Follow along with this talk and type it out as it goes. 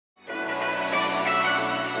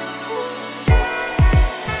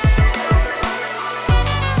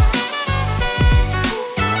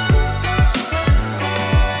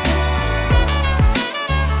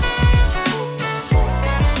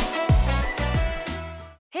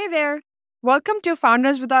Welcome to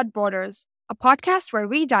Founders Without Borders, a podcast where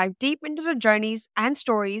we dive deep into the journeys and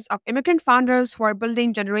stories of immigrant founders who are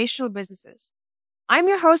building generational businesses. I'm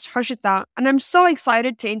your host, Harshita, and I'm so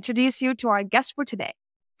excited to introduce you to our guest for today.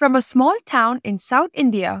 From a small town in South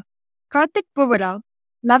India, Karthik Puvvada,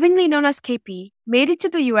 lovingly known as KP, made it to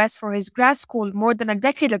the US for his grad school more than a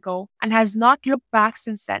decade ago and has not looked back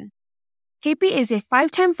since then. KP is a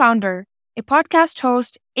five-time founder, a podcast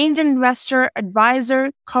host, angel investor, advisor,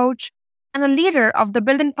 coach, and a leader of the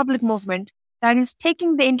Build in Public movement that is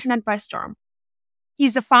taking the internet by storm.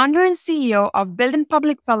 He's the founder and CEO of Build in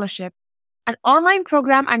Public Fellowship, an online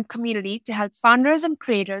program and community to help founders and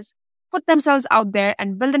creators put themselves out there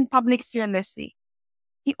and build in public fearlessly.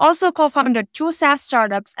 He also co-founded two SaaS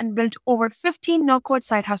startups and built over 15 no-code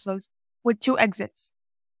side hustles with two exits.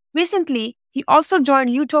 Recently, he also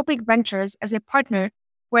joined Utopic Ventures as a partner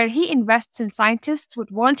where he invests in scientists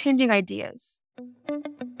with world-changing ideas.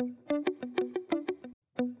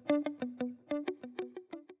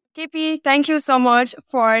 KP, thank you so much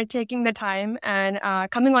for taking the time and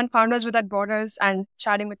coming on Founders Without Borders and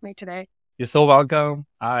chatting with me today. You're so welcome.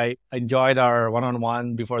 I enjoyed our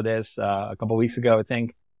one-on-one before this a couple of weeks ago, I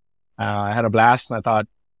think. I had a blast and I thought,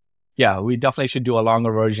 yeah, we definitely should do a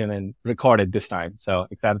longer version and record it this time. So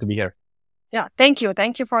excited to be here. Yeah, thank you.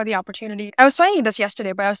 Thank you for the opportunity. I was planning this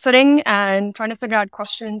yesterday, but I was sitting and trying to figure out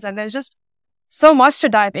questions and there's just so much to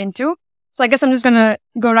dive into. So I guess I'm just going to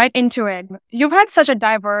go right into it. You've had such a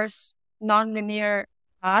diverse, non-linear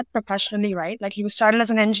path professionally, right? Like you started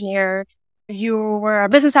as an engineer, you were a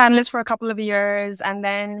business analyst for a couple of years, and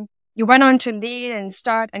then you went on to lead and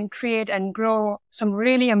start and create and grow some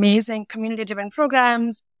really amazing community-driven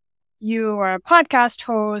programs. You are a podcast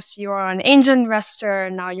host, you are an angel investor,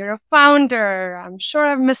 now you're a founder. I'm sure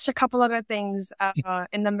I've missed a couple other things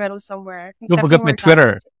in the middle somewhere. Don't forget my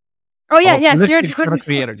Twitter. Oh, yeah, yes, you're a Twitter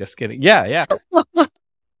creator. Just kidding. Yeah.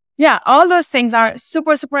 Yeah, all those things are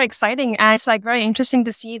super, super exciting. And it's like very interesting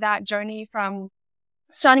to see that journey from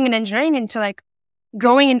starting in engineering into like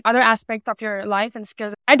growing in other aspects of your life and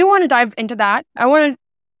skills. I do want to dive into that. I want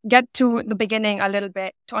to get to the beginning a little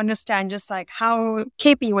bit to understand just like how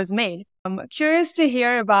KP was made. I'm curious to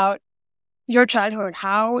hear about your childhood.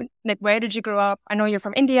 Where did you grow up? I know you're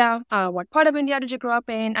from India. What part of India did you grow up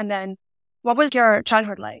in? And then what was your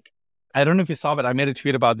childhood like? I don't know if you saw, but I made a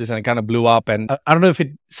tweet about this and it kind of blew up. And I don't know if it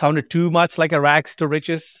sounded too much like a rags to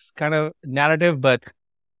riches kind of narrative, but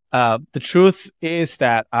the truth is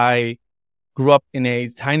that I grew up in a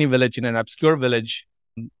tiny village, in an obscure village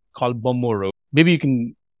called Bommuru. Maybe you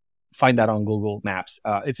can find that on Google Maps.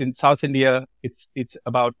 It's in South India. It's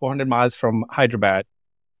about 400 miles from Hyderabad.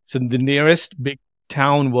 So the nearest big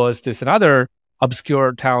town was this another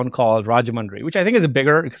obscure town called Rajahmundry, which I think is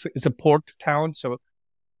it's a port town. So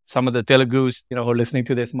some of the Telugus, who are listening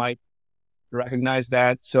to this might recognize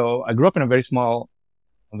that. So I grew up in a very small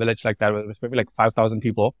village like that. It was maybe like 5,000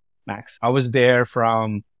 people max. I was there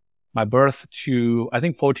from my birth to, I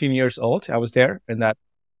think, 14 years old. I was there in that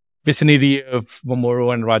vicinity of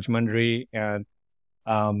Bommuru and Rajahmundry.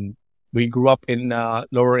 And we grew up in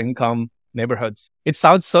lower income neighborhoods. It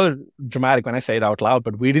sounds so dramatic when I say it out loud,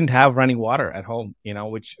 but we didn't have running water at home,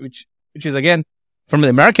 which is, again, from the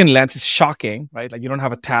American lens, it's shocking, right? Like you don't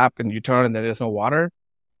have a tap and you turn and there's no water.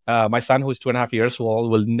 My son, who's 2.5 years old,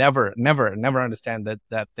 will never understand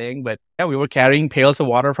that thing. But yeah, we were carrying pails of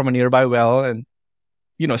water from a nearby well and,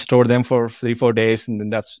 store them for 3-4 days. And then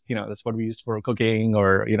that's what we used for cooking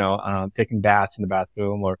or, taking baths in the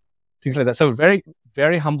bathroom or things like that. So very,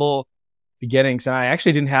 very humble beginnings. And I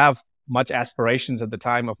actually didn't have much aspirations at the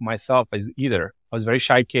time of myself either. I was a very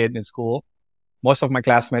shy kid in school. Most of my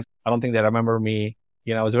classmates, I don't think they remember me.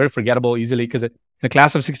 I was very forgettable easily because in a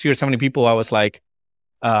class of 60 or 70 people, I was like,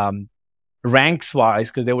 ranks wise,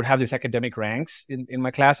 because they would have these academic ranks in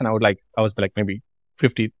my class. And I was like maybe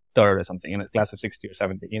 53rd or something in a class of 60 or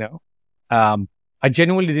 70, I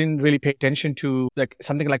genuinely didn't really pay attention to like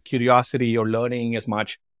something like curiosity or learning as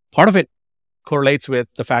much. Part of it correlates with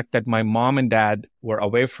the fact that my mom and dad were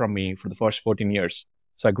away from me for the first 14 years.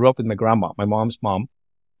 So I grew up with my grandma, my mom's mom,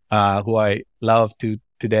 who I love to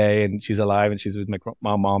today, and she's alive and she's with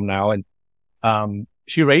my mom now. And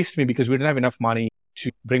she raised me because we didn't have enough money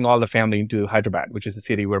to bring all the family into Hyderabad, which is the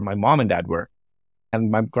city where my mom and dad were.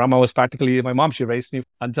 And my grandma was practically my mom. She raised me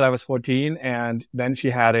until I was 14. And then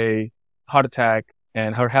she had a heart attack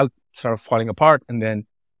and her health started falling apart. And then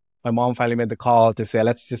my mom finally made the call to say,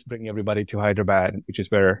 let's just bring everybody to Hyderabad, which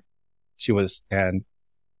is where she was. And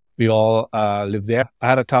we all lived there. I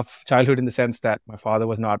had a tough childhood in the sense that my father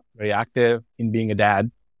was not very active in being a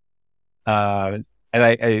dad. And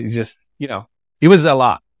I just, it was a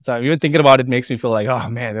lot. So even thinking about it makes me feel like, oh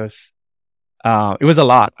man, It was a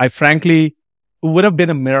lot. I frankly, it would have been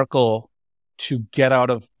a miracle to get out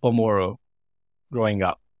of Pomoro growing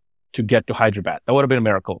up, to get to Hyderabad. That would have been a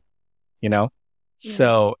miracle, you know? Yeah.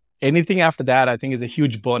 So anything after that, I think is a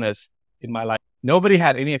huge bonus in my life. Nobody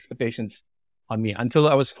had any expectations on me until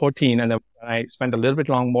I was 14. And then when I spent a little bit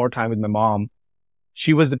more time with my mom,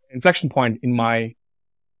 she was the inflection point in my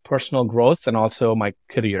personal growth and also my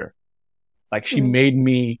career. Like she Mm. made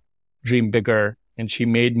me dream bigger and she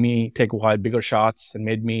made me take bigger shots and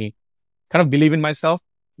made me kind of believe in myself,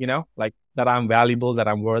 like that I'm valuable, that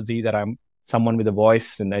I'm worthy, that I'm someone with a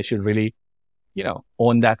voice and I should really,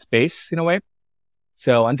 own that space in a way.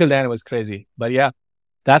 So until then it was crazy. But yeah,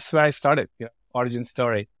 that's where I started, origin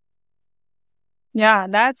story. Yeah,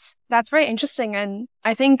 that's very interesting. And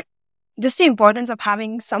I think just the importance of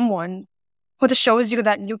having someone who just shows you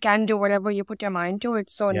that you can do whatever you put your mind to,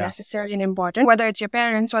 it's so Yeah. necessary and important, whether it's your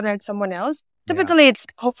parents, whether it's someone else. Yeah. Typically, it's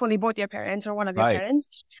hopefully both your parents or one of your Right.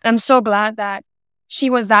 parents. And I'm so glad that she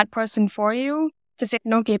was that person for you to say,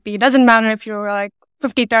 no, KP, it doesn't matter if you're like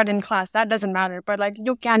 53rd in class, that doesn't matter, but like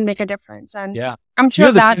you can make a difference. And Yeah. I'm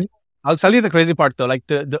sure that I'll tell you the crazy part though, like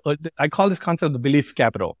I call this concept the belief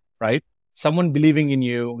capital, right? Someone believing in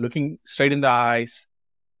you, looking straight in the eyes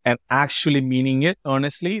and actually meaning it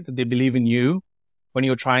earnestly, that they believe in you when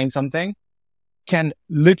you're trying something, can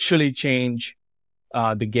literally change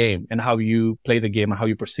the game and how you play the game and how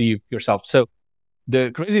you perceive yourself. So the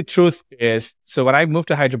crazy truth is, so when I moved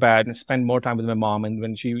to Hyderabad and spent more time with my mom, and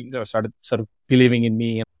when she started sort of believing in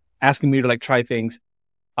me and asking me to like try things,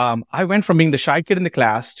 I went from being the shy kid in the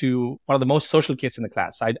class to one of the most social kids in the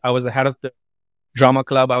class. I was the head of the drama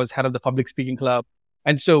club. I was head of the public speaking club.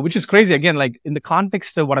 And so, which is crazy. Again, like in the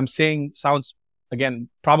context of what I'm saying sounds, again,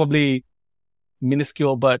 probably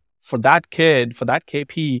minuscule, but for that kid, for that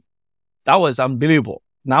KP, that was unbelievable.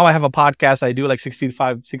 Now I have a podcast. I do like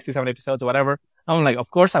 65, 67 episodes or whatever. I'm like, of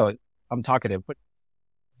course I'm talkative, but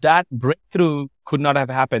that breakthrough could not have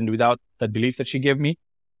happened without the belief that she gave me.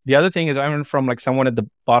 The other thing is I went from like someone at the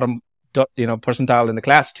bottom, percentile in the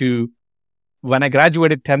class to when I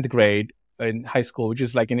graduated 10th grade in high school, which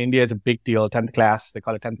is like in India, it's a big deal. 10th class, they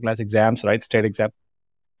call it 10th class exams, right? State exam.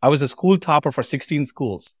 I was a school topper for 16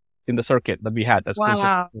 schools in the circuit that we had.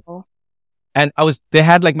 wow. And they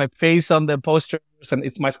had like my face on the posters, and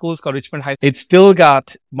my school is called Richmond High. It still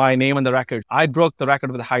got my name on the record. I broke the record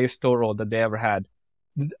of the highest store roll that they ever had.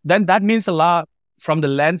 Then that means a lot from the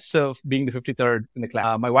lens of being the 53rd in the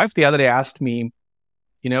class. My wife the other day asked me,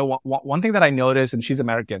 one thing that I noticed, and she's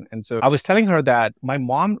American. And so I was telling her that my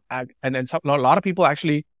mom a lot of people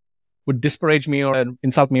actually would disparage me or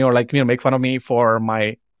insult me or like, make fun of me for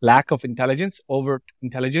my lack of intelligence, overt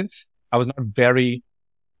intelligence. I was not very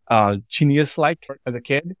genius-like as a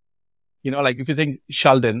kid. Like if you think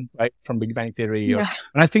Sheldon, right, from Big Bang Theory, when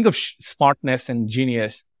I think of smartness and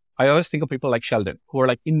genius, I always think of people like Sheldon who are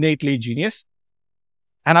like innately genius.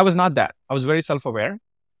 And I was not that. I was very self-aware.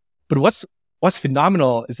 But what's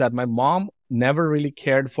phenomenal is that my mom never really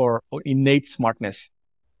cared for innate smartness,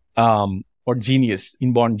 or genius,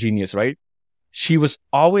 inborn genius, right? She was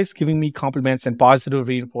always giving me compliments and positive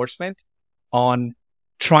reinforcement on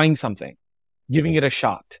trying something, giving it a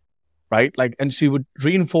shot, right? Like, and she would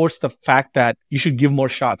reinforce the fact that you should give more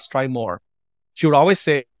shots, try more. She would always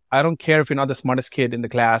say, I don't care if you're not the smartest kid in the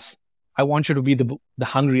class. I want you to be the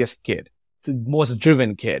hungriest kid, the most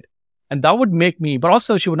driven kid. And that would make me, but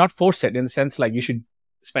also she would not force it in the sense like you should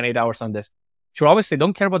spend 8 hours on this. She would always say,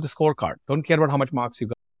 don't care about the scorecard. Don't care about how much marks you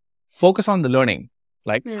got. Focus on the learning,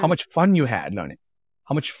 like how much fun you had learning,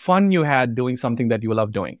 how much fun you had doing something that you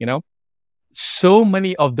love doing, So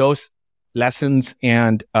many of those lessons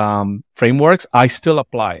and frameworks I still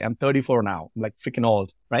apply. I'm 34 now. I'm like freaking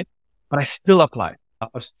old, right? But I still apply. I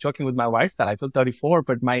was joking with my wife that I feel 34,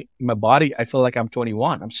 but my body, I feel like I'm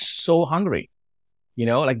 21. I'm so hungry.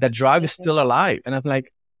 Like that drive is still alive. And I'm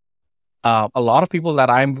like, a lot of people that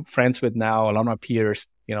I'm friends with now, a lot of my peers,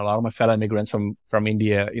 a lot of my fellow immigrants from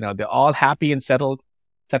India, they're all happy and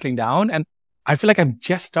settling down. And I feel like I'm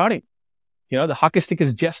just starting, the hockey stick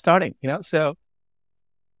is just starting, so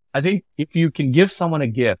I think if you can give someone a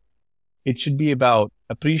gift, it should be about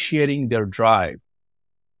appreciating their drive,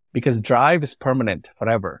 because drive is permanent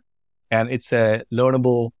forever. And it's a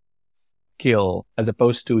learnable skill as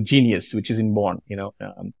opposed to genius, which is inborn,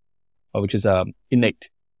 which is innate.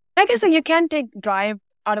 I guess like, you can take drive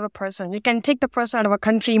out of a person. You can take the person out of a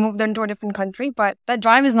country, move them to a different country, but that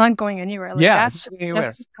drive is not going anywhere. Like, that's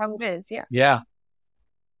just how it is. Yeah. Yeah.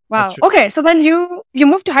 Wow. Okay. So then you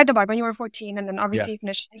moved to Hyderabad when you were 14, and then obviously you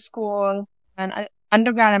finished high school and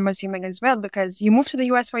undergrad, I'm assuming as well, because you moved to the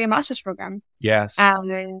US for your master's program. Yes.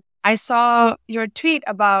 And I saw your tweet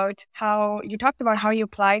about how you talked about how you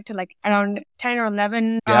applied to like around 10 or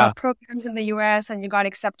 11 Yeah. programs in the US and you got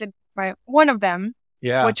accepted by one of them,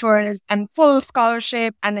 Yeah. which was a full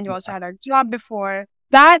scholarship. And then you also had a job before.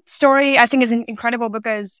 That story, I think, is incredible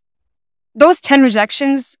because those 10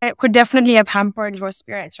 rejections could definitely have hampered your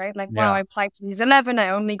spirits, right? Like, wow, Yeah. I applied to these 11, I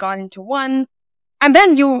only got into one. And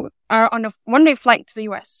then you are on a one-way flight to the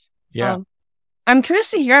US. Yeah. I'm curious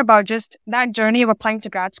to hear about just that journey of applying to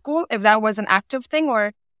grad school, if that was an active thing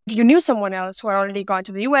or you knew someone else who had already gone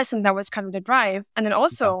to the US and that was kind of the drive. And then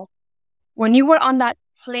also, when you were on that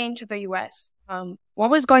plane to the US, what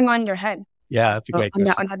was going on in your head Yeah, that's a great on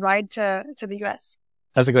question. that ride to the US?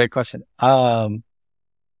 That's a great question.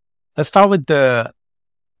 Let's start with the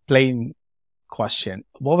plane question.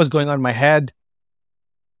 What was going on in my head?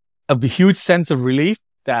 A huge sense of relief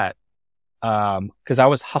that, because I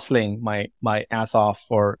was hustling my ass off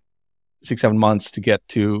for 6-7 months to get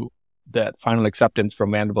to that final acceptance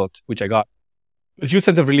from Vanderbilt, which I got. A huge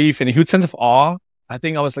sense of relief and a huge sense of awe. I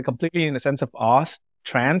think I was like completely in a sense of awe,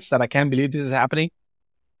 trance, that I can't believe this is happening.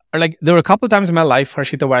 Or like there were a couple of times in my life,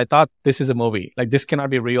 Harshita, where I thought this is a movie. Like this cannot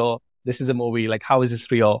be real. This is a movie. Like how is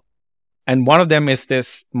this real? And one of them is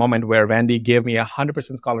this moment where Vandy gave me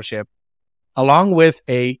 100% scholarship along with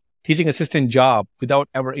a teaching assistant job without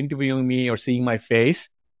ever interviewing me or seeing my face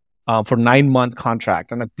for 9-month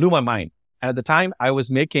contract. And it blew my mind. And at the time I was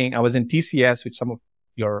in TCS, which some of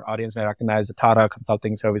your audience may recognize, the Tata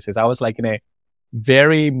Consulting Services. I was like in a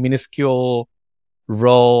very minuscule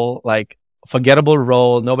role, like forgettable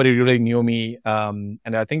role. Nobody really knew me. And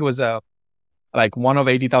I think it was like one of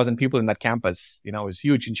 80,000 people in that campus. You know, it was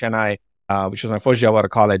huge in Chennai, which was my first job out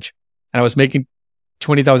of college. And I was making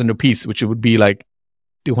 20,000 rupees, which would be like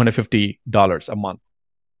 $250 a month.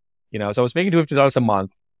 You know, so I was making $250 a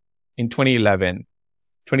month in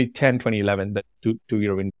 2010, 2011, the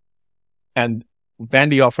two-year window. And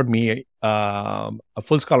Vandy offered me a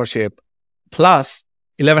full scholarship plus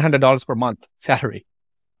 $1,100 per month salary.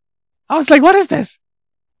 I was like, what is this?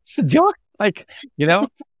 It's a joke. Like, you know,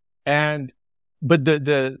 but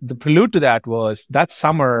the prelude to that was that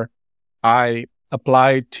summer I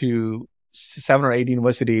applied to 7 or 8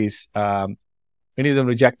 universities. Many of them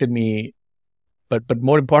rejected me. But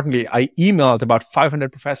more importantly, I emailed about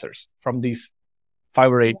 500 professors from these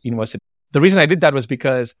 5 or 8 universities. The reason I did that was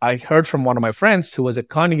because I heard from one of my friends who was at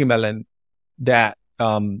Carnegie Mellon that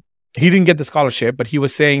he didn't get the scholarship, but he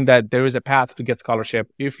was saying that there is a path to get scholarship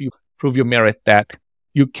if you prove your merit, that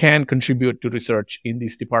you can contribute to research in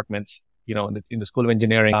these departments, you know, in the School of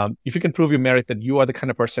Engineering. If you can prove your merit that you are the kind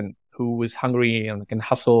of person who is hungry and can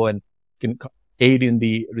hustle and can aid in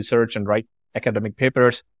the research and write academic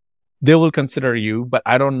papers, they will consider you, but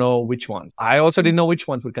I don't know which ones. I also didn't know which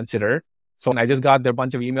ones would consider. So I just got their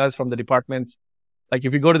bunch of emails from the departments. Like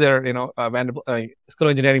if you go to their, you know, Vanderbilt School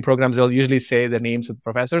of Engineering programs, they'll usually say the names of the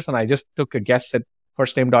professors. And I just took a guess at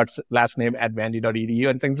first name dot last name at vandy.edu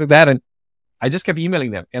and things like that. And I just kept emailing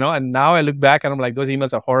them, you know, and now I look back and I'm like, those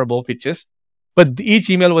emails are horrible pitches. But each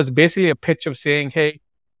email was basically a pitch of saying, hey,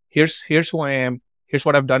 here's who I am. Here's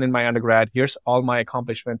what I've done in my undergrad. Here's all my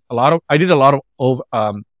accomplishments. I did a lot of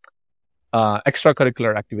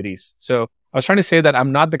extracurricular activities. So I was trying to say that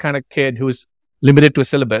I'm not the kind of kid who's limited to a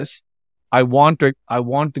syllabus. I want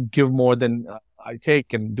to give more than I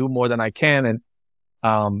take and do more than I can.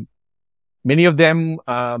 And many of them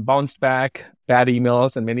bounced back bad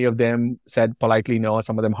emails, and many of them said politely no,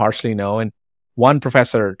 some of them harshly no. And one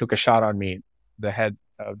professor took a shot on me, the head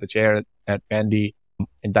of the chair at Vandy,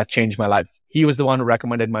 and that changed my life. He was the one who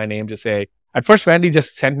recommended my name to say, at first, Vandy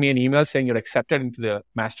just sent me an email saying you're accepted into the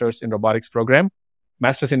Masters in Robotics program,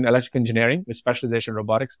 Masters in Electrical Engineering with specialization in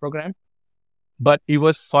robotics program. But it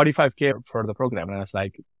was $45K for the program. And I was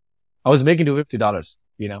like, I was making $250,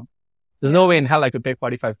 you know, there's no way in hell I could pay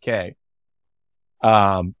 $45K.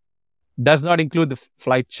 Does not include the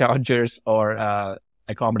flight charges or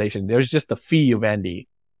accommodation. There's just the fee of Vandy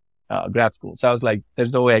grad school. So I was like,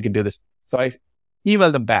 there's no way I can do this. So I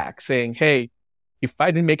emailed them back saying, hey, if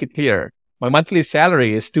I didn't make it clear, my monthly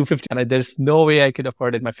salary is $250 and there's no way I could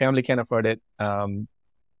afford it. My family can't afford it.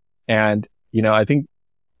 And, you know, I think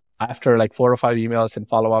after like 4 or 5 emails and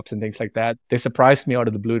follow-ups and things like that, they surprised me out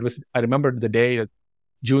of the blue. I remember the day,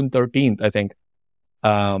 June 13th, I think,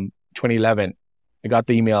 2011. I got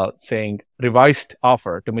the email saying revised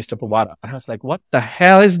offer to Mr. Puvvada. And I was like, what the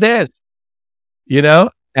hell is this? You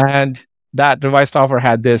know, and that revised offer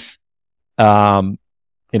had this,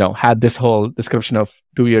 had this whole description of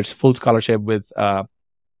 2 years full scholarship with 9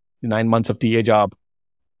 months of TA job.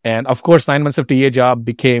 And of course, 9 months of TA job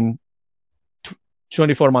became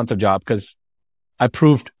 24 months of job because I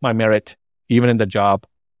proved my merit even in the job.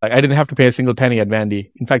 Like, I didn't have to pay a single penny at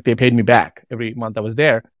Vandy. In fact, they paid me back every month I was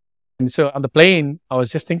there. And so on the plane, I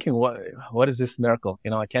was just thinking, what is this miracle?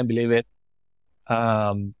 I can't believe it.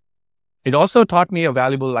 It also taught me a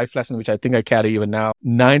valuable life lesson, which I think I carry even now.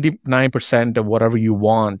 99% of whatever you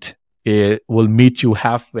want, it will meet you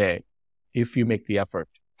halfway if you make the effort.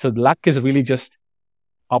 So luck is really just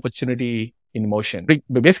opportunity in motion.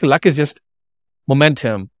 But basically, luck is just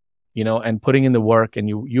momentum, and putting in the work, and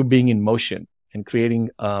you being in motion and creating,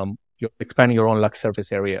 you're expanding your own luck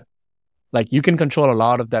surface area. Like, you can control a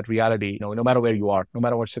lot of that reality, no matter where you are, no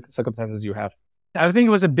matter what circumstances you have. I think it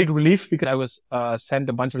was a big relief because I was sent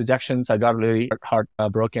a bunch of rejections. I got really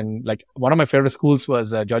heartbroken. Like, one of my favorite schools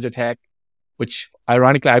was Georgia Tech, which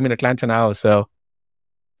ironically I'm in Atlanta now. So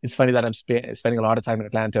it's funny that I'm spending a lot of time in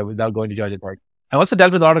Atlanta without going to Georgia Tech. I also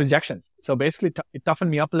dealt with a lot of rejections. So basically it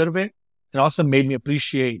toughened me up a little bit and also made me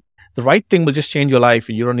appreciate the right thing will just change your life.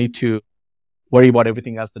 And you don't need to worry about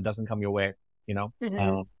everything else that doesn't come your way,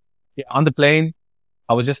 Mm-hmm. On the plane,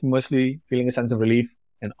 I was just mostly feeling a sense of relief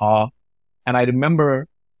and awe. And I remember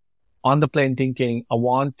on the plane thinking,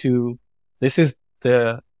 this is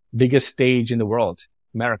the biggest stage in the world,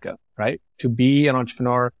 America, right? To be an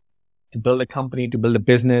entrepreneur, to build a company, to build a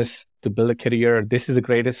business, to build a career. This is the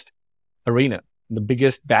greatest arena, the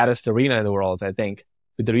biggest, baddest arena in the world, I think,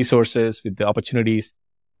 with the resources, with the opportunities.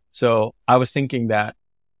 So I was thinking that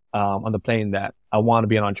on the plane that I want to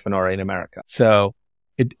be an entrepreneur in America. So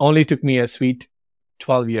it only took me a sweet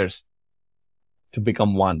 12 years to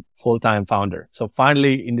become one full-time founder. So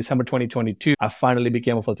finally, in December 2022, I finally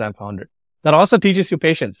became a full-time founder. That also teaches you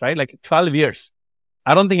patience, right? Like 12 years.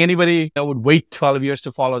 I don't think anybody would wait 12 years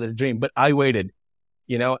to follow their dream, but I waited,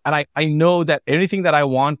 and I know that anything that I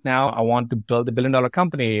want now, I want to build a $1 billion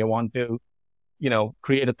company. I want to,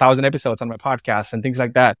 create 1,000 episodes on my podcast and things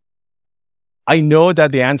like that. I know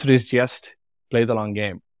that the answer is just play the long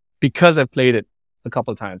game because I've played it a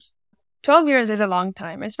couple of times. 12 years is a long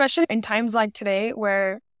time, especially in times like today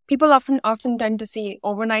where people often tend to see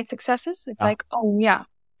overnight successes. It's like, oh yeah,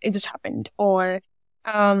 it just happened. Or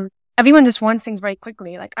everyone just wants things very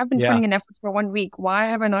quickly. Like, I've been putting in effort for 1 week. Why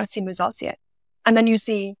have I not seen results yet? And then you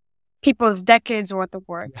see people's decades worth of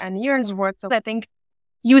work and years worth of, I think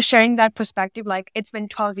you sharing that perspective, like, it's been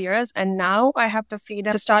 12 years and now I have the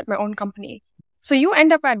freedom to start my own company. So you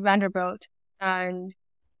end up at Vanderbilt. And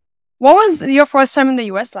what was your first time in the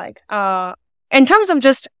US like? In terms of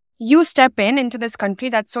just you step into this country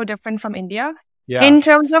that's so different from India, in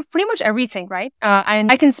terms of pretty much everything, right?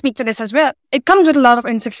 And I can speak to this as well. It comes with a lot of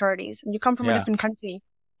insecurities. You come from a different country.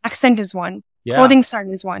 Accent is one. Clothing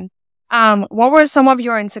style is one. What were some of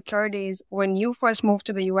your insecurities when you first moved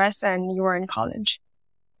to the US and you were in college?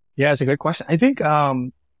 Yeah, it's a great question. I think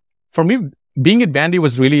for me, being at Vandy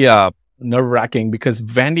was really nerve-wracking because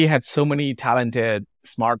Vandy had so many talented,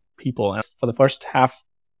 smart people. And for the first half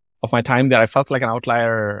of my time there, I felt like an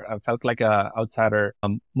outlier. I felt like an outsider,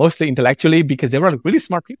 mostly intellectually because they were really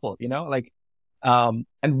smart people, and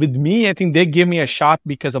with me, I think they gave me a shot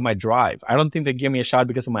because of my drive. I don't think they gave me a shot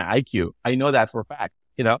because of my IQ. I know that for a fact,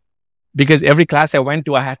 because every class I went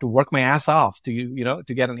to, I had to work my ass off to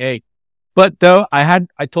get an A. But though I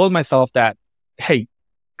told myself that, hey,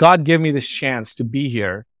 God gave me this chance to be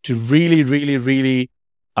here to really, really, really,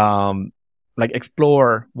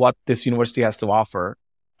 explore what this university has to offer.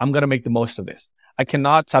 I'm going to make the most of this. I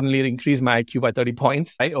cannot suddenly increase my IQ by 30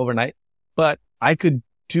 points, right, overnight, but I could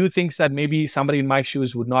do things that maybe somebody in my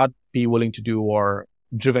shoes would not be willing to do or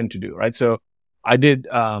driven to do, right? So I did,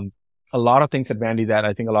 a lot of things at Vandy that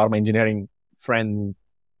I think a lot of my engineering friends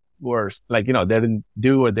were they didn't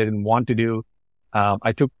do or they didn't want to do.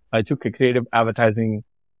 I took a creative advertising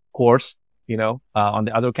course, on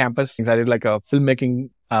the other campus. I did like a filmmaking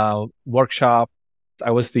workshop.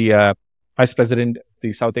 I was the vice president of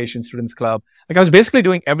the South Asian Students Club. Like, I was basically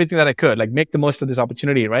doing everything that I could, like, make the most of this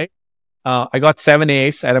opportunity, right? I got 7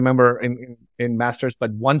 A's, I remember, in masters,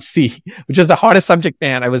 but 1 C, which is the hardest subject,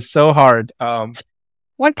 man. I was so hard.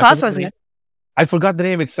 What class was it? I forgot the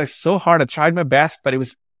name. It's like so hard. I tried my best, but it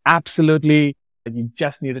was absolutely, you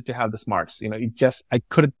just needed to have the smarts. I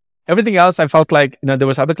couldn't. Everything else, I felt like, there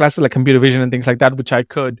was other classes like computer vision and things like that, which I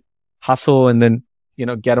could hustle and then,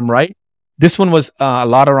 get them right. This one was a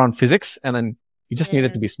lot around physics, and then you just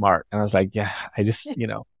needed to be smart. And I was like, yeah, I just,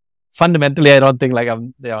 fundamentally, I don't think like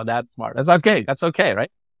I'm, that smart. That's okay. That's okay, right?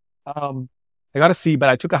 I got a C, but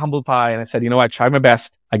I took a humble pie and I said, I tried my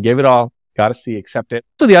best. I gave it all. Got a C, accept it.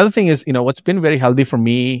 So the other thing is, what's been very healthy for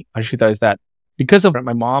me, Harshita, is that because of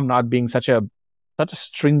my mom not being such a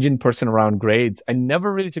stringent person around grades, I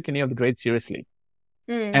never really took any of the grades seriously.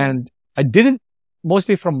 And I didn't,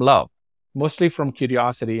 mostly from love, mostly from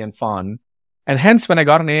curiosity and fun. And hence, when I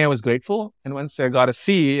got an A, I was grateful. And once I got a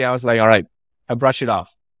C, I was like, all right, I brush it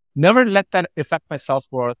off. Never let that affect my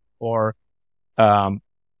self-worth or,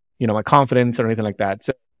 my confidence or anything like that.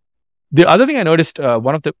 So the other thing I noticed,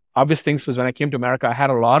 one of the obvious things was when I came to America, I had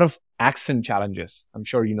a lot of accent challenges. I'm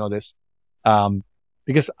sure you know this.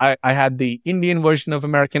 Because I had the Indian version of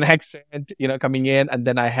American accent, coming in. And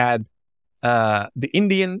then I had, the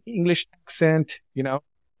Indian English accent, And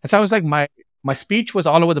so I was like, my speech was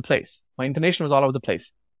all over the place. My intonation was all over the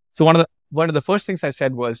place. So one of the first things I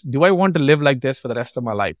said was, do I want to live like this for the rest of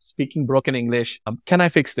my life? Speaking broken English. Can I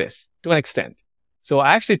fix this to an extent? So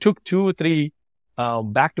I actually took 2 or 3,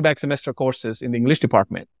 back-to-back semester courses in the English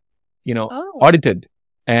department, audited.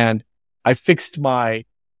 And I fixed my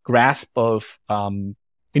grasp of,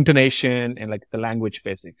 intonation and like the language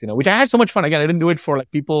basics, which I had so much fun. Again, I didn't do it for like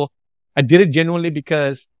people. I did it genuinely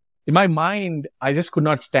because in my mind, I just could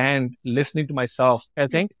not stand listening to myself. I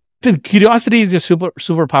think the curiosity is your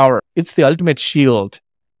superpower. It's the ultimate shield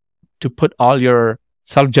to put all your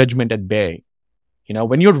self-judgment at bay.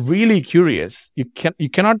 When you're really curious, you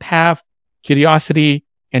cannot have curiosity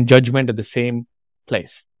and judgment at the same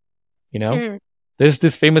place. There's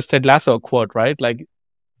this famous Ted Lasso quote, right? Like,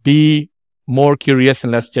 be more curious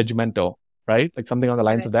and less judgmental, right? Like something on the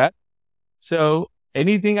lines of that. So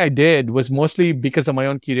anything I did was mostly because of my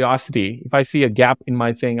own curiosity. If I see a gap in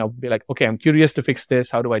my thing, I'll be like, okay, I'm curious to fix this.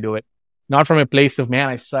 How do I do it? Not from a place of, man,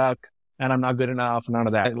 I suck and I'm not good enough. None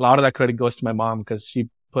of that. A lot of that credit goes to my mom because she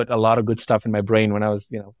put a lot of good stuff in my brain when I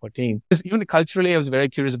was, 14. Even culturally, I was very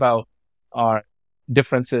curious about our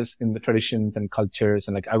differences in the traditions and cultures.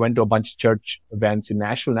 And like, I went to a bunch of church events in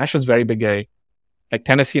Nashville. Nashville's very big. Like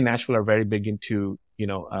Tennessee and Nashville are very big into,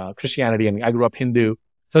 Christianity. And I grew up Hindu.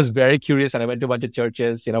 So I was very curious and I went to a bunch of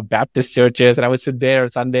churches, Baptist churches, and I would sit there on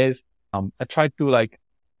Sundays. I tried to like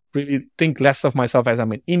really think less of myself as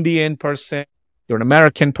I'm an Indian person. You're an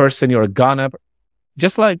American person. You're a Ghana.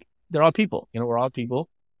 Just like they're all people, we're all people.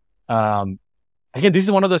 Again, this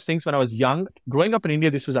is one of those things when I was young, growing up in India,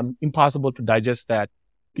 this was impossible to digest that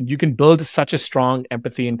you can build such a strong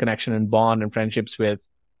empathy and connection and bond and friendships with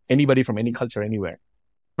anybody from any culture, anywhere,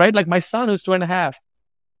 right? Like my son who's 2.5,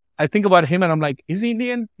 I think about him and I'm like, is he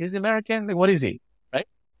Indian? Is he American? Like, what is he? Right?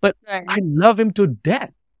 But I love him to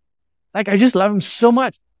death. Like, I just love him so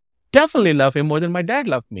much. Definitely love him more than my dad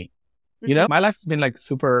loved me. My life has been like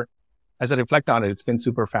super, as I reflect on it, it's been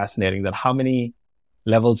super fascinating that how many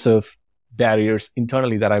levels of barriers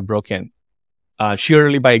internally that I've broken,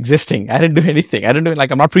 sheerly by existing. I didn't do anything. I didn't do it.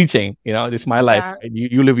 Like, I'm not preaching, this is my life. Yeah.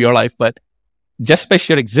 You live your life, but just by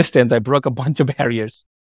sheer existence, I broke a bunch of barriers.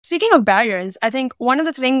 Speaking of barriers, I think one of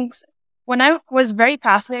the things when I was very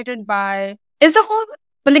fascinated by is the whole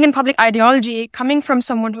building in public ideology coming from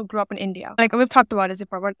someone who grew up in India. Like we've talked about this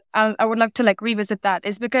before, but I would love to like revisit that,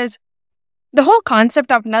 is because the whole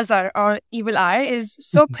concept of nazar or evil eye is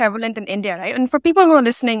so prevalent in India, right? And for people who are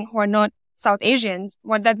listening who are not South Asians,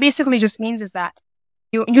 what that basically just means is that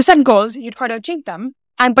you set goals, you try to achieve them,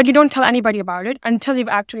 but you don't tell anybody about it until you've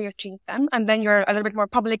actually achieved them. And then you're a little bit more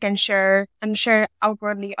public and share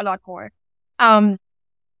outwardly a lot more.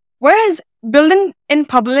 Whereas building in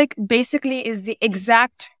public basically is the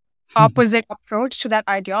exact opposite approach to that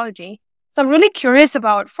ideology. So I'm really curious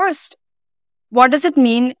about, first, what does it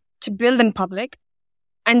mean to build in public?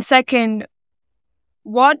 And second,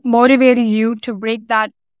 what motivated you to break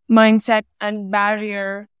that mindset and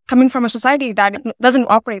barrier coming from a society that doesn't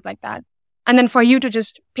operate like that? And then for you to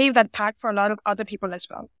just pave that path for a lot of other people as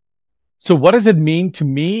well. So what does it mean to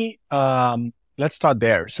me? Let's start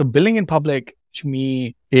there. So building in public to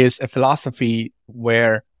me is a philosophy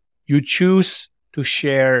where you choose to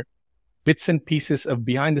share bits and pieces of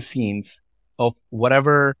behind the scenes of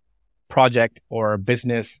whatever project or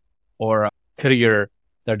business or career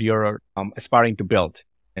that you're aspiring to build.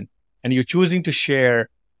 And you're choosing to share,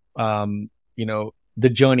 the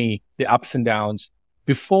journey, the ups and downs,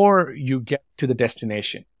 before you get to the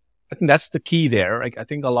destination. I think that's the key there. Like, I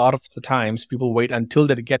think a lot of the times people wait until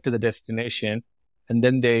they get to the destination and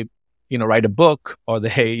then they, write a book or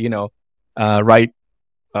they, write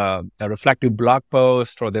a reflective blog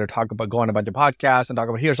post, or they're talking about going on a bunch of podcasts and talk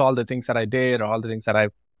about here's all the things that I did or all the things that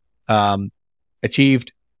I've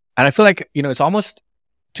achieved. And I feel like, it's almost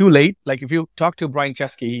too late. Like if you talk to Brian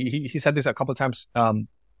Chesky, he said this a couple of times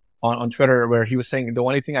on Twitter, where he was saying the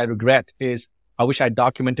only thing I regret is I wish I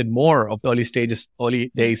documented more of the early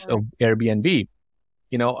days of Airbnb,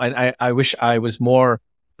 and I wish I was more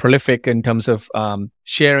prolific in terms of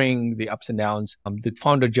sharing the ups and downs, the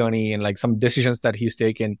founder journey and like some decisions that he's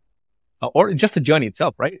taken, or just the journey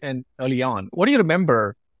itself, right? And early on, what do you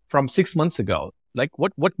remember from 6 months ago? Like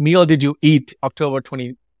what meal did you eat October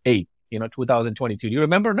 28th? 2022? Do you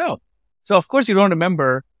remember? No. So of course you don't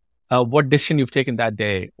remember what decision you've taken that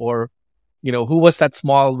day, or who was that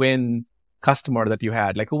small win customer that you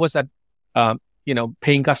had? Like, who was that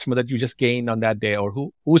paying customer that you just gained on that day,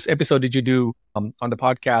 or whose episode did you do on the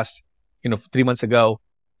podcast 3 months ago?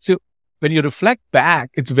 So when you reflect back,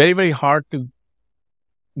 it's very, very hard to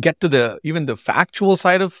get to even the factual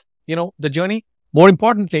side of the journey. More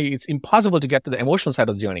importantly, it's impossible to get to the emotional side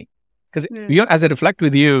of the journey, because as I reflect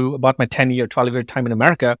with you about my 10-year 12-year time in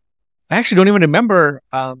America, I actually don't even remember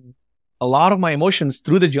a lot of my emotions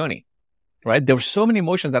through the journey. Right? There were so many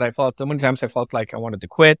emotions that I felt. So many times I felt like I wanted to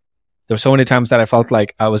quit. There were so many times that I felt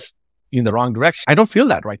like I was in the wrong direction. I don't feel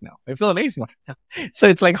that right now. I feel amazing right now. So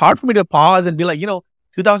it's like hard for me to pause and be like,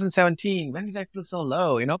 2017, when did I feel so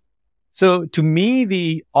low? So to me,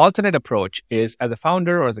 the alternate approach is, as a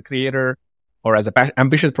founder or as a creator or as an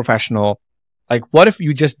ambitious professional, like, what if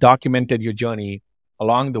you just documented your journey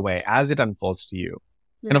along the way as it unfolds to you?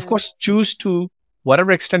 And of course, choose to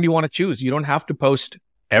whatever extent you want to choose. You don't have to post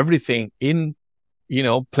everything in,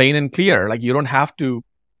 plain and clear. Like, you don't have to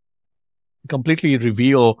completely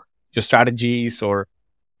reveal your strategies, or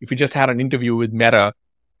if you just had an interview with Meta,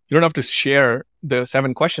 you don't have to share the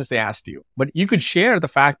 7 questions they asked you, but you could share the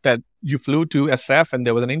fact that you flew to SF and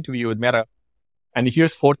there was an interview with Meta, and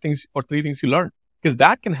here's 4 things or 3 things you learned, because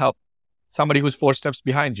that can help somebody who's 4 steps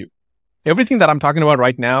behind you. Everything that I'm talking about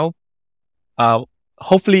right now,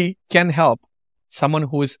 hopefully can help someone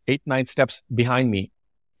who is 8, 9 steps behind me,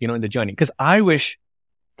 in the journey. Because I wish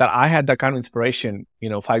that I had that kind of inspiration,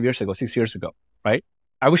 5 years ago, 6 years ago, right?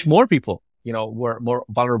 I wish more people, were more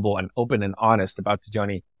vulnerable and open and honest about the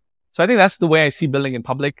journey. So I think that's the way I see building in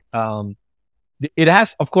public. It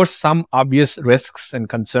has, of course, some obvious risks and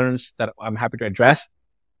concerns that I'm happy to address.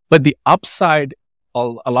 But the upside,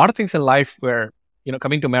 a lot of things in life where,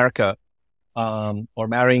 coming to America, or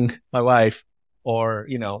marrying my wife, or,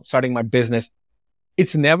 starting my business,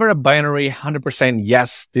 it's never a binary 100%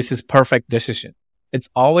 yes, this is perfect decision. It's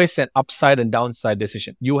always an upside and downside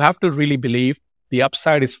decision. You have to really believe the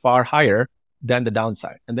upside is far higher than the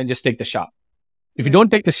downside, and then just take the shot. If you don't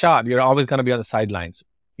take the shot, you're always going to be on the sidelines,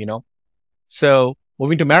 So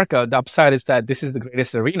moving to America, the upside is that this is the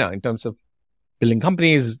greatest arena in terms of building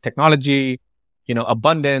companies, technology,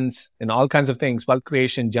 abundance, and all kinds of things, wealth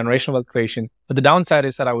creation, generational wealth creation. But the downside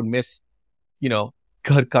is that I would miss,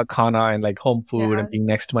 ghar ka khana and like home food and being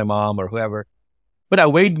next to my mom or whoever. But I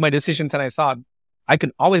weighed my decisions and I thought I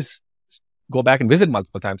can always go back and visit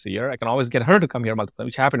multiple times a year. I can always get her to come here multiple times,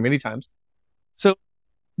 which happened many times. So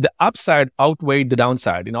the upside outweighed the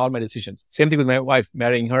downside in all my decisions. Same thing with my wife,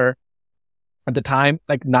 marrying her at the time.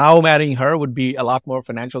 Like, now marrying her would be a lot more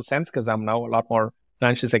financial sense because I'm now a lot more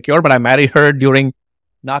financially secure, but I married her during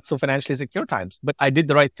not so financially secure times. But I did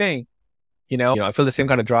the right thing. I feel the same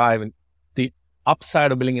kind of drive, and the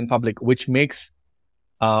upside of building in public, which makes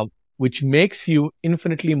you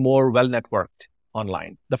infinitely more well networked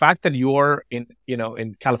online. The fact that you're in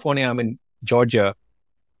California, I'm in Georgia,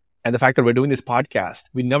 and the fact that we're doing this podcast,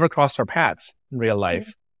 we never crossed our paths in real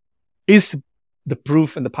life, is the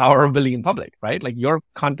proof and the power of building in public, right? Like, your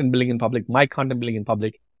content building in public, my content building in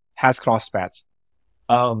public has crossed paths.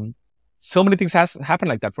 So many things has happened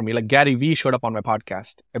like that for me. Like, Gary Vee showed up on my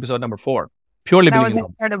podcast, episode number 4, purely building in public. That was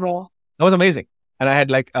incredible. That was amazing. And I had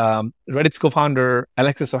Reddit's co-founder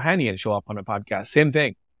Alexis Ohanian show up on my podcast. Same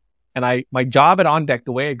thing. And my job at On Deck,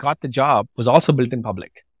 the way I got the job, was also built in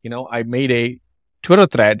public. I made a Twitter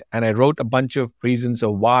thread and I wrote a bunch of reasons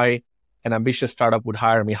of why an ambitious startup would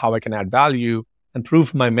hire me, how I can add value, and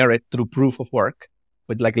prove my merit through proof of work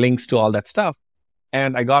with links to all that stuff.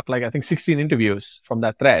 And I got I think 16 interviews from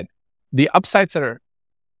that thread. The upsides are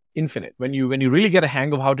infinite. When you really get a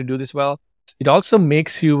hang of how to do this well, it also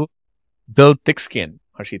makes you build thick skin,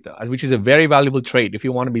 Harshita, which is a very valuable trait if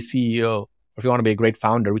you want to be CEO, or if you want to be a great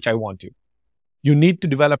founder, which I want to. You need to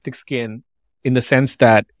develop thick skin in the sense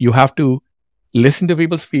that you have to listen to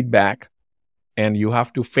people's feedback and you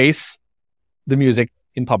have to face the music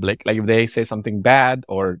in public. Like, if they say something bad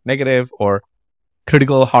or negative or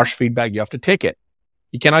critical, harsh feedback, you have to take it.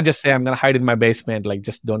 You cannot just say, I'm going to hide in my basement,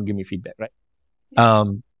 just don't give me feedback, right?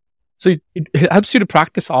 So it helps you to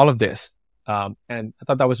practice all of this. And I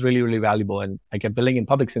thought that was really, really valuable. And I kept building in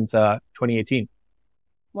public since 2018.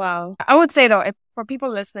 Wow. I would say, though, for people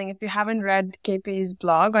listening, if you haven't read KP's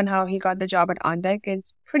blog on how he got the job at On Deck,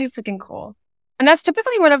 it's pretty freaking cool. And that's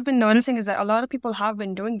typically what I've been noticing, is that a lot of people have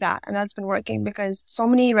been doing that, and that's been working because so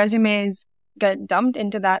many resumes get dumped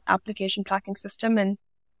into that application tracking system. And,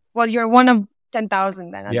 well, you're one of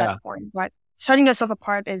 10,000 then at that point. But setting yourself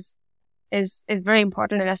apart is very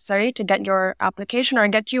important and necessary to get your application or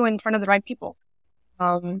get you in front of the right people.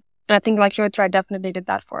 And And I think like your thread definitely did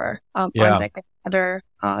that for on like other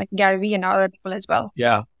like Gary Vee and other people as well.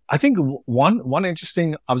 Yeah. I think one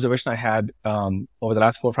interesting observation I had over the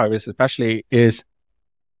last 4 or 5 years, especially, is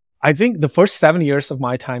I think the first 7 years of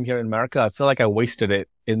my time here in America, I feel like I wasted it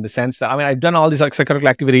in the sense that, I mean, I've done all these like extracurricular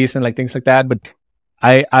activities and like things like that, but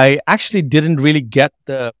I actually didn't really get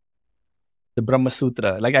the Brahma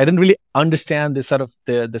Sutra. Like, I didn't really understand this sort of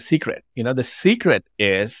the secret. You know, the secret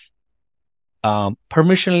is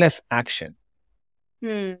permissionless action.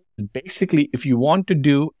 Basically, if you want to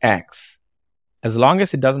do X, as long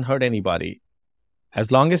as it doesn't hurt anybody,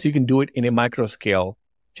 as long as you can do it in a micro scale,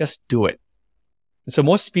 just do it. And so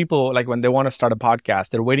most people, like when they want to start a podcast,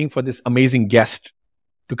 they're waiting for this amazing guest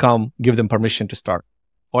to come give them permission to start.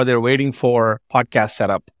 Or they're waiting for podcast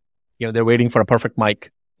setup. You know, they're waiting for a perfect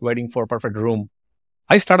mic, waiting for a perfect room.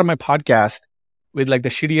 I started my podcast with like the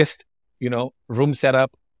shittiest, you know, room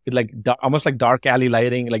setup with like almost like dark alley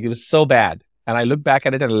lighting. Like, it was so bad. And I look back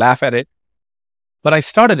at it and laugh at it. But I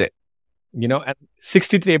started it, you know, at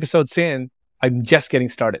 63 episodes in, I'm just getting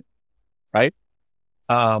started, right?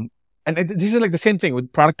 And this is like the same thing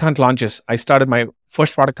with product hunt launches. I started my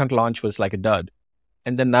first product hunt launch was like a dud.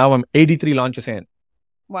 And then now I'm 83 launches in.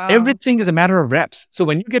 Wow. Everything is a matter of reps. So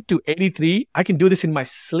when you get to 83, I can do this in my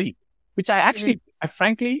sleep, which I actually, I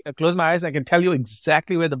frankly, I close my eyes. I can tell you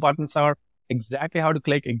exactly where the buttons are, exactly how to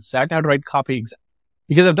click, exactly how to write copy,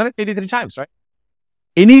 because I've done it 83 times, right?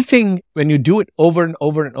 Anything, when you do it over and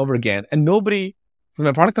over and over again, and nobody, from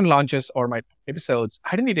my product and launches or my episodes,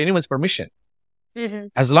 I didn't need anyone's permission.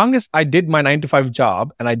 As long as I did my 9 to 5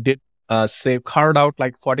 job and I did carved out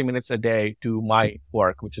like 40 minutes a day to my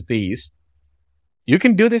work, which is these, you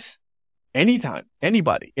can do this anytime,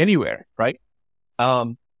 anybody, anywhere, right?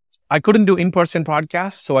 I couldn't do in-person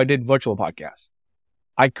podcasts, so I did virtual podcasts.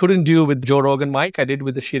 I couldn't do with Joe Rogan mic, I did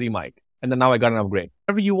with the shitty mic. And then now I got an upgrade.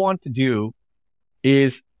 Whatever you want to do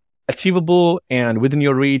is achievable and within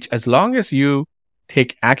your reach, as long as you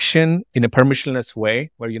take action in a permissionless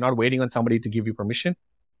way, where you're not waiting on somebody to give you permission.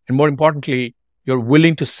 And more importantly, you're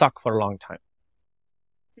willing to suck for a long time.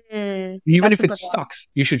 Even if it sucks,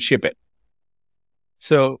 you should ship it.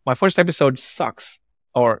 So my first episode sucks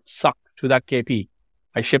or sucked to that KP.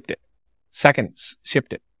 I shipped it. Second,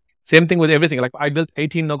 shipped it. Same thing with everything. Like, I built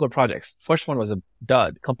 18 no-code projects. First one was a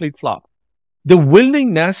dud, complete flop. The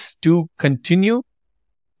willingness to continue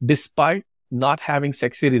despite not having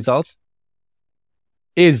sexy results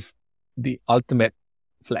is the ultimate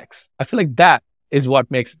flex. I feel like that is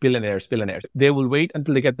what makes billionaires billionaires. They will wait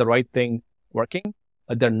until they get the right thing working,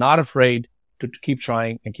 but they're not afraid to keep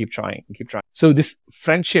trying and keep trying and keep trying. So this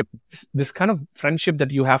friendship, this kind of friendship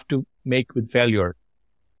that you have to make with failure,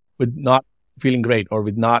 with not feeling great or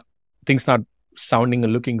with things not sounding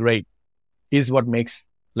and looking great, is what makes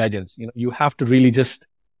legends. You know, you have to really just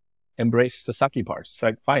embrace the sucky parts. It's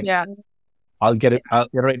like, fine, I'll get it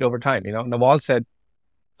right over time. You know, Naval said,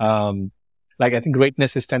 like, I think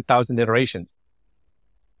greatness is 10,000 iterations.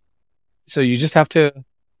 So you just have to,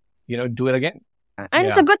 you know, do it again. And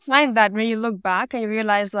it's a good sign that when you look back and you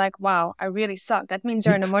realize like, wow, I really suck. That means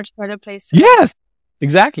you're in a much better place. Yes,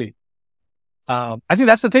 exactly. I think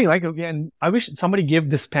that's the thing. Like, again, I wish somebody gave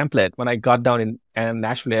this pamphlet when I got down in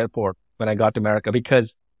Nashville airport, when I got to America,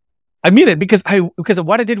 because I mean it, because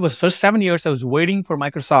what I did was, for 7 years, I was waiting for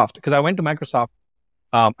Microsoft, because I went to Microsoft,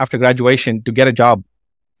 after graduation to get a job,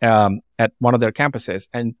 at one of their campuses.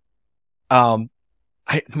 And,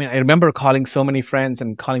 I remember calling so many friends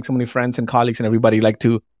and colleagues and everybody, like,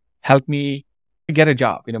 to help me get a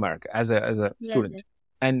job in America as a student.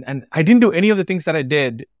 And I didn't do any of the things that I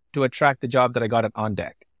did to attract the job that I got at On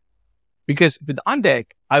Deck. Because with On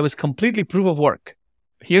Deck, I was completely proof of work.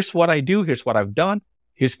 Here's what I do. Here's what I've done.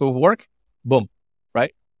 Here's proof of work. Boom.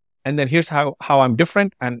 Right? And then here's how I'm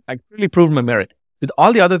different. And I really proved my merit. With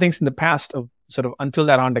all the other things in the past, of sort of until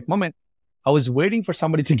that On Deck moment, I was waiting for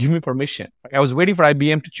somebody to give me permission. I was waiting for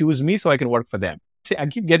IBM to choose me so I can work for them. See, I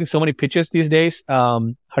keep getting so many pitches these days,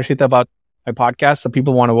 Harshita, about my podcast. So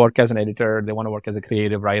people want to work as an editor. They want to work as a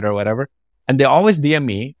creative writer or whatever. And they always DM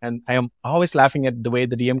me. And I am always laughing at the way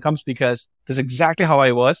the DM comes, because this is exactly how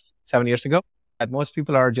I was 7 years ago. That most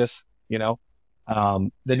people are just, you know,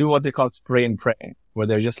 they do what they call spray and pray, where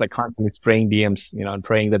they're just like constantly spraying DMs, you know, and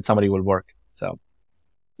praying that somebody will work. So,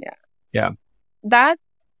 yeah. That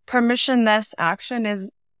permissionless action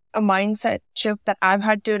is a mindset shift that I've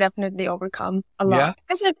had to definitely overcome a lot.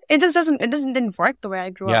 Because it didn't work the way I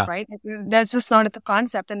grew up, right? That's just not the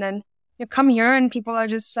concept. And then you come here and people are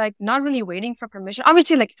just like not really waiting for permission.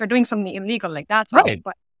 Obviously, like, if you're doing something illegal, like, that's right.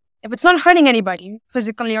 But if it's not hurting anybody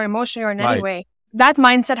physically or emotionally or in any way, that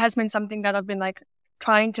mindset has been something that I've been like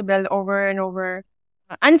trying to build over and over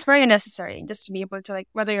And it's very necessary just to be able to, like,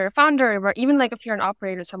 whether you're a founder or even like if you're an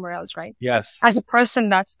operator somewhere else, right? Yes. As a person,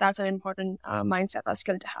 that's an important mindset, a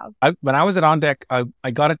skill to have. When I was at On Deck,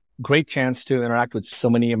 I got a great chance to interact with so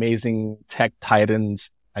many amazing tech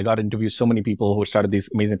titans. I got to interview so many people who started these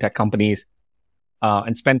amazing tech companies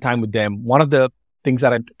and spend time with them. One of the things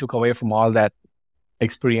that I took away from all that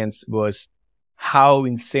experience was how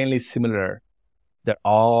insanely similar they're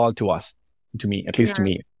all to us, to me, at least to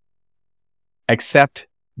me. Except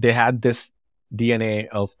they had this DNA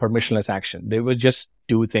of permissionless action. They would just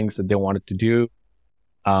do things that they wanted to do.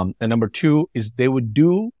 And number two is they would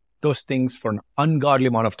do those things for an ungodly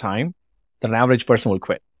amount of time that an average person will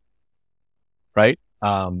quit. Right?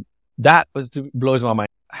 That blows my mind.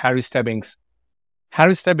 Harry Stebbings.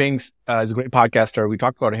 Harry Stebbings is a great podcaster. We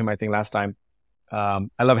talked about him, I think, last time.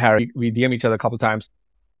 I love Harry. We DM each other a couple of times.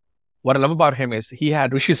 What I love about him is he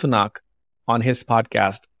had Rishi Sunak on his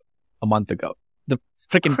podcast a month ago. The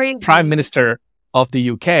freaking Prime Minister of the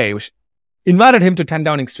UK, which invited him to 10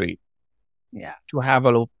 Downing Street to have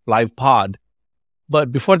a live pod.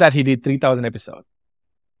 But before that, he did 3,000 episodes.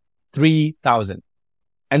 3,000.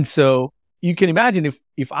 And so you can imagine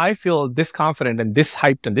if I feel this confident and this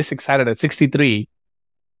hyped and this excited at 63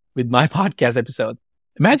 with my podcast episode,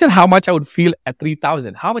 imagine how much I would feel at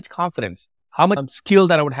 3,000. How much confidence, how much skill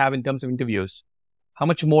that I would have in terms of interviews, how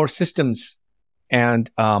much more systems and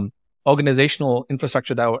organizational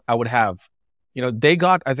infrastructure that I would have. You know, they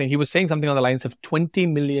got, I think he was saying something on the lines of 20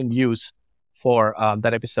 million views for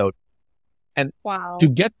that episode. And to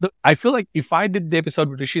get I feel like if I did the episode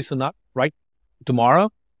with Rishi Sunak right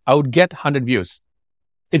tomorrow, I would get 100 views.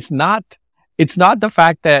 It's not the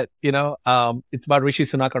fact that, you know, it's about Rishi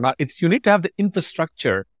Sunak or not. It's you need to have the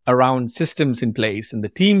infrastructure around systems in place and the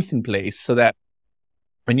teams in place so that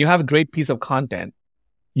when you have a great piece of content,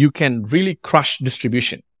 you can really crush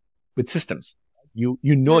distribution with systems. You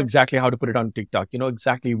know exactly how to put it on TikTok. You know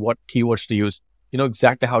exactly what keywords to use. You know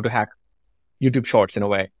exactly how to hack YouTube Shorts in a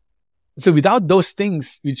way. So without those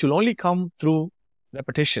things, which will only come through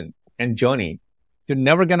repetition and journey, you're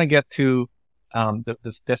never going to get to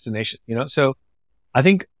this destination, you know? So I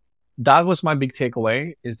think that was my big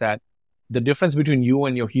takeaway, is that the difference between you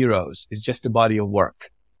and your heroes is just a body of work.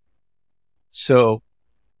 So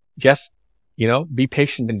just, you know, be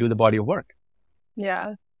patient and do the body of work.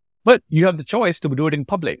 Yeah. But you have the choice to do it in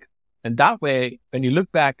public. And that way, when you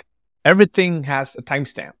look back, everything has a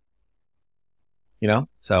timestamp, you know?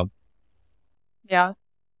 So. Yeah.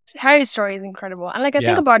 Harry's story is incredible. And like, I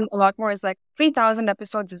think about it a lot more is like 3,000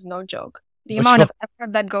 episodes is no joke. The amount of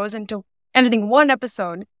effort that goes into editing one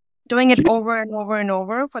episode, doing it over and over and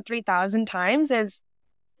over for 3,000 times is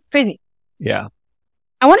crazy. Yeah.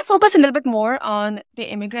 I want to focus a little bit more on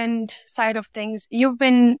the immigrant side of things. You've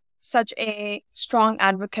been such a strong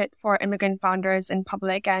advocate for immigrant founders in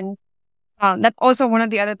public. And that's also one of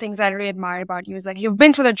the other things I really admire about you is like you've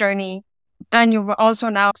been through the journey and you're also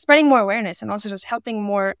now spreading more awareness and also just helping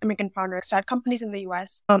more immigrant founders start companies in the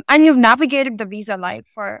US. And you've navigated the visa life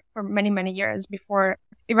for many, many years before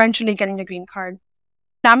eventually getting the green card.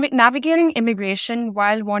 Navigating immigration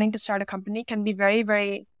while wanting to start a company can be very,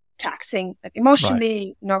 very taxing, like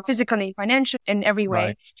emotionally, you know, physically, financially, in every way.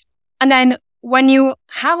 Right. And then when you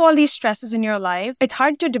have all these stresses in your life, it's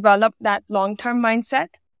hard to develop that long-term mindset,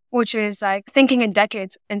 which is like thinking in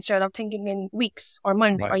decades instead of thinking in weeks or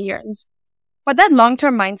months or years. But that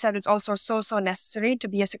long-term mindset is also so necessary to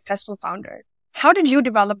be a successful founder. How did you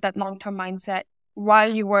develop that long-term mindset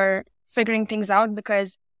while you were figuring things out?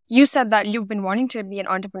 Because you said that you've been wanting to be an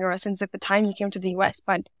entrepreneur since at the time you came to the US,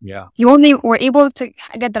 but you only were able to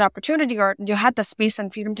get that opportunity, or you had the space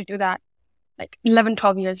and freedom to do that like 11,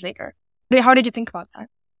 12 years later. How did you think about that?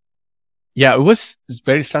 Yeah, it was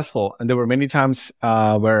very stressful. And there were many times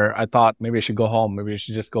where I thought maybe I should go home. Maybe I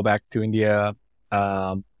should just go back to India.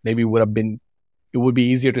 Maybe it would be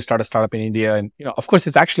easier to start a startup in India. And, you know, of course,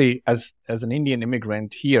 it's actually as an Indian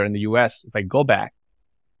immigrant here in the US, if I go back,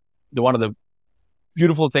 one of the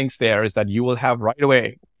beautiful things there is that you will have right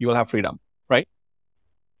away, you will have freedom, right?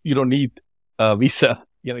 You don't need a visa.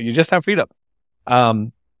 You know, you just have freedom.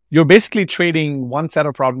 You're basically trading one set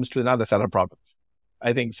of problems to another set of problems,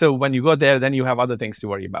 I think. So when you go there, then you have other things to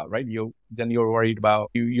worry about, right? Then you're worried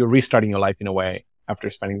about, you're restarting your life in a way after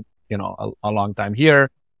spending, you know, a long time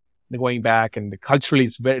here. Going back, and culturally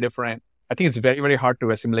it's very different. I think it's very, very hard to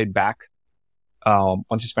assimilate back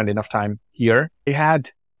once you spend enough time here. I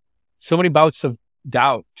had so many bouts of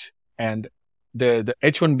doubt, and the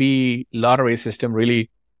H-1B lottery system really,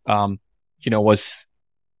 you know, was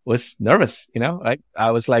nervous. You know, like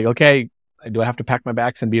I was like, okay, do I have to pack my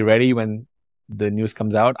bags and be ready when the news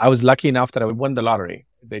comes out? I was lucky enough that I won the lottery,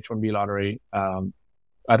 the H-1B lottery.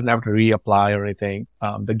 I didn't have to reapply or anything.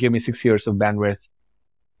 They gave me 6 years of bandwidth.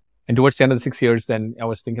 And towards the end of the 6 years, then I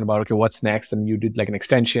was thinking about, okay, what's next? And you did like an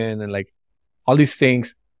extension and like all these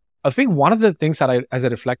things. I think one of the things that as I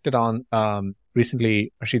reflected on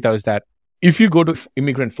recently, Ashita, is that if you go to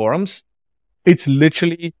immigrant forums, it's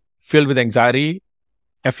literally filled with anxiety,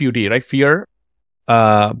 FUD, right? Fear.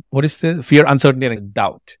 What is the fear, uncertainty, and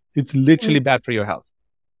doubt? It's literally bad for your health.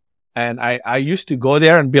 And I used to go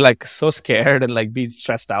there and be like so scared and like be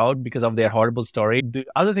stressed out because of their horrible story. The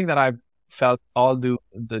other thing that I've felt all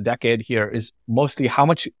the decade here is mostly how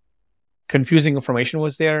much confusing information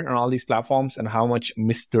was there on all these platforms and how much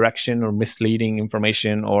misdirection or misleading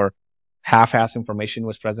information or half-ass information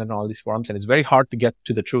was present on all these forums. And it's very hard to get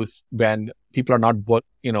to the truth when people are not,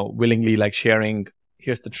 willingly like sharing,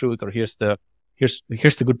 here's the truth, or here's the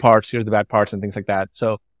good parts, here's the bad parts, and things like that.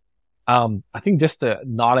 So I think just the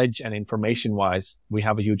knowledge and information wise, we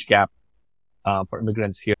have a huge gap for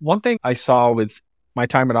immigrants here. One thing I saw with my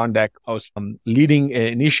time at On Deck, I was leading an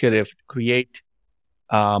initiative to create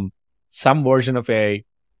some version of a,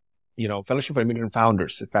 fellowship for immigrant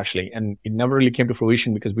founders, especially. And it never really came to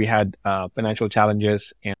fruition because we had financial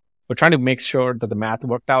challenges, and we're trying to make sure that the math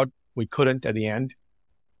worked out. We couldn't at the end.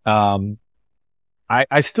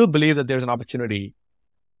 I still believe that there's an opportunity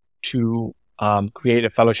to create a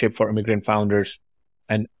fellowship for immigrant founders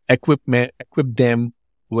and equip them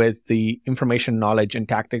with the information, knowledge, and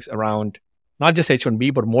tactics around not just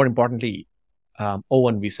H-1B, but more importantly,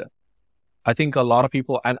 O-1 visa. I think a lot of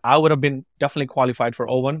people, and I would have been definitely qualified for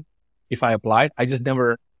O-1 if I applied. I just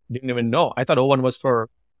didn't even know. I thought O-1 was for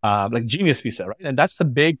like Genius visa, right? And that's the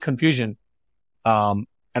big confusion. And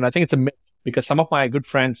I think it's a myth because some of my good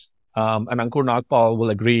friends, and Ankur Nagpal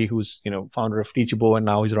will agree, who's, founder of Teachable, and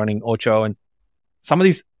now he's running Ocho. And some of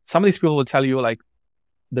these people will tell you like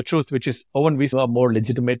the truth, which is O-1 visa is a more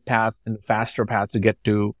legitimate path and faster path to get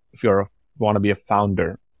to if you want to be a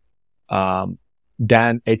founder,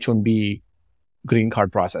 than H-1B green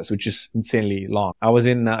card process, which is insanely long. I was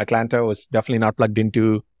in Atlanta, was definitely not plugged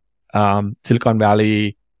into Silicon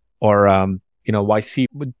Valley or YC.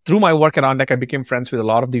 But through my work at On Deck, I became friends with a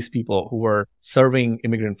lot of these people who were serving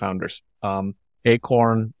immigrant founders.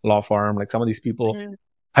 Acorn Law Firm, like some of these people. Mm-hmm.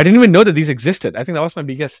 I didn't even know that these existed. I think that was my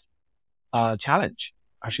biggest challenge,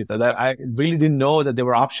 Ashita, that I really didn't know that there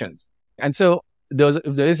were options. And so there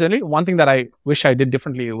is only one thing that I wish I did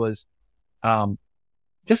differently was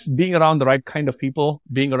just being around the right kind of people,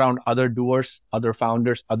 being around other doers, other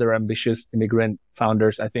founders, other ambitious immigrant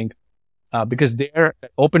founders, I think, because their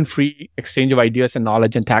open, free exchange of ideas and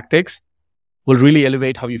knowledge and tactics will really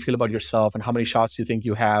elevate how you feel about yourself and how many shots you think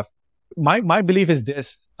you have. My belief is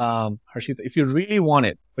this, Harshita, if you really want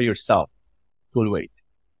it for yourself, you'll wait.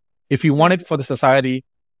 If you want it for the society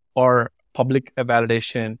or public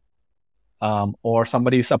validation, or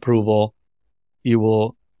somebody's approval, you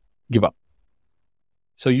will give up.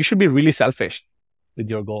 So you should be really selfish with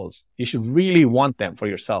your goals. You should really want them for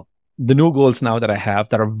yourself. The new goals now that I have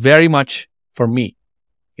that are very much for me,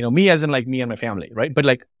 me as in like me and my family, right? But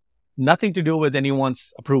like nothing to do with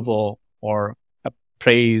anyone's approval or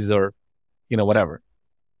praise or, whatever.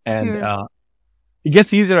 And it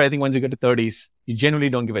gets easier, I think, once you get to 30s, you genuinely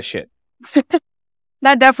don't give a shit.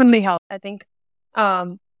 That definitely helps. I think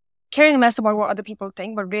caring less about what other people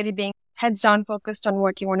think, but really being heads down focused on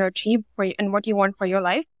what you want to achieve and what you want for your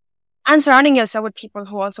life, and surrounding yourself with people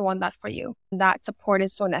who also want that for you. That support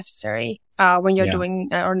is so necessary when you're doing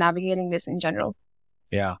or navigating this in general.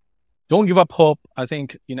 Yeah. Don't give up hope. I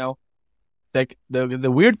think, like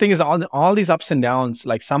the weird thing is all these ups and downs,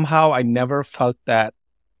 like somehow I never felt that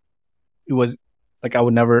it was like I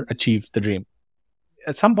would never achieve the dream.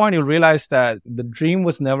 At some point you'll realize that the dream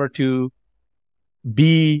was never to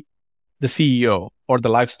be the CEO or the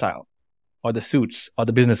lifestyle or the suits or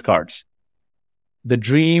the business cards. The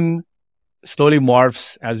dream slowly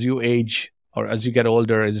morphs as you age or as you get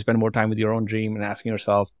older, as you spend more time with your own dream and asking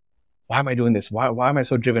yourself, why am I doing this? Why am I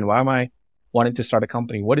so driven? Why am I wanting to start a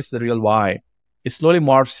company? What is the real why? It slowly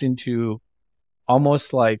morphs into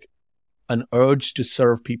almost like an urge to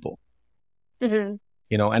serve people. Mm-hmm.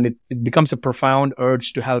 And it becomes a profound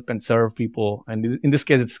urge to help and serve people. And in this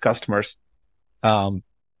case, it's customers.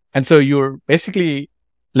 And so you're basically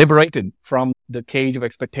liberated from the cage of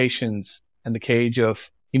expectations and the cage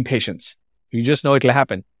of impatience. You just know it'll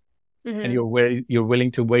happen. Mm-hmm. And you're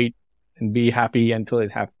willing to wait and be happy until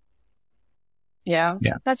it happens. Yeah,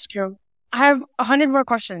 that's true. I have 100 more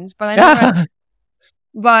questions, but I know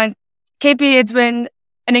but KP, it's been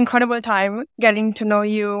an incredible time getting to know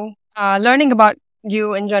you, learning about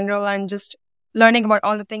you in general, and just learning about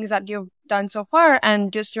all the things that you've done so far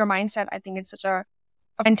and just your mindset. I think it's such a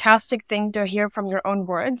a fantastic thing to hear from your own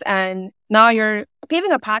words. And now you're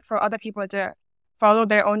paving a path for other people to follow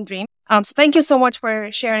their own dream. So thank you so much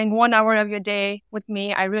for sharing 1 hour of your day with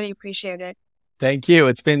me. I really appreciate it. Thank you.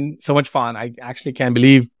 It's been so much fun. I actually can't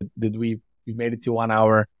believe that we've made it to 1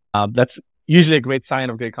 hour. That's usually a great sign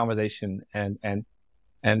of great conversation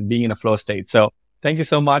and being in a flow state. So thank you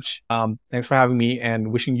so much. Thanks for having me,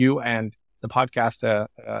 and wishing you and the podcast a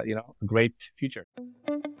great future.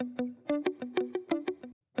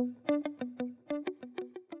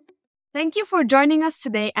 Thank you for joining us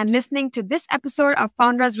today and listening to this episode of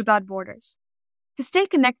Founders Without Borders. To stay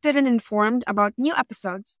connected and informed about new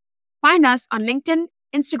episodes, find us on LinkedIn,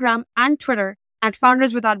 Instagram, and Twitter at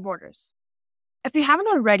Founders Without Borders. If you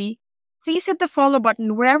haven't already, please hit the follow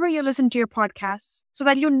button wherever you listen to your podcasts so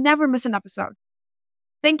that you never miss an episode.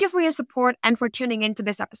 Thank you for your support and for tuning in to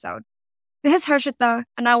this episode. This is Harshita,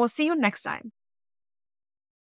 and I will see you next time.